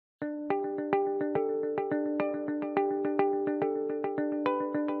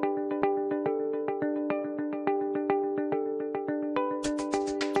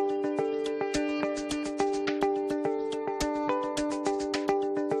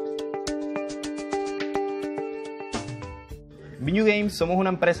Biinyu Games somos una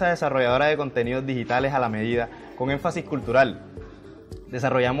empresa desarrolladora de contenidos digitales a la medida, con énfasis cultural.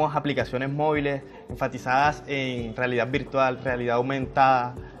 Desarrollamos aplicaciones móviles enfatizadas en realidad virtual, realidad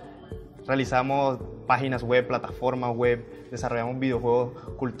aumentada. Realizamos páginas web, plataformas web, desarrollamos videojuegos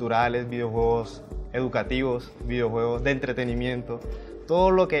culturales, videojuegos educativos, videojuegos de entretenimiento, todo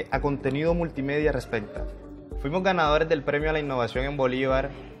lo que a contenido multimedia respecta. Fuimos ganadores del Premio a la Innovación en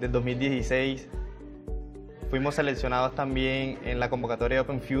Bolívar del 2016. Fuimos seleccionados también en la convocatoria de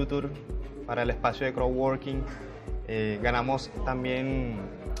Open Future para el espacio de crowdworking. Ganamos también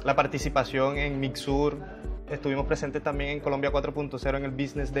la participación en Mixur. Estuvimos presentes también en Colombia 4.0 en el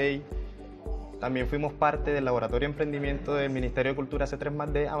Business Day. También fuimos parte del laboratorio de emprendimiento del Ministerio de Cultura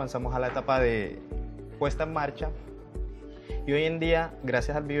C3+D. Avanzamos a la etapa de puesta en marcha. Y hoy en día,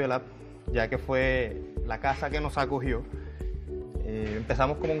 gracias al ViveLab, ya que fue la casa que nos acogió,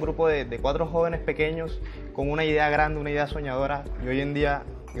 empezamos como un grupo de 4 jóvenes pequeños con una idea grande, una idea soñadora, y hoy en día,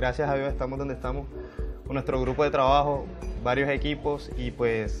 gracias a Dios, estamos donde estamos con nuestro grupo de trabajo, varios equipos, y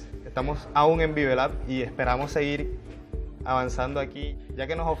pues estamos aún en ViveLab y esperamos seguir avanzando aquí, ya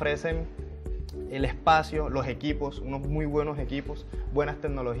que nos ofrecen el espacio, los equipos, unos muy buenos equipos, buenas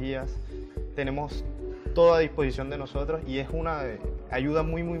tecnologías, tenemos todo a disposición de nosotros y es una ayuda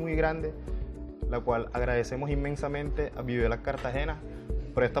muy grande, la cual agradecemos inmensamente a ViveLab Cartagena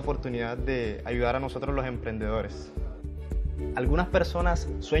por esta oportunidad de ayudar a nosotros los emprendedores. Algunas personas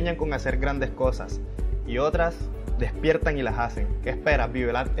sueñan con hacer grandes cosas y otras despiertan y las hacen. ¿Qué esperas?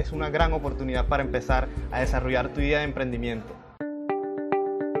 ViveLab es una gran oportunidad para empezar a desarrollar tu idea de emprendimiento.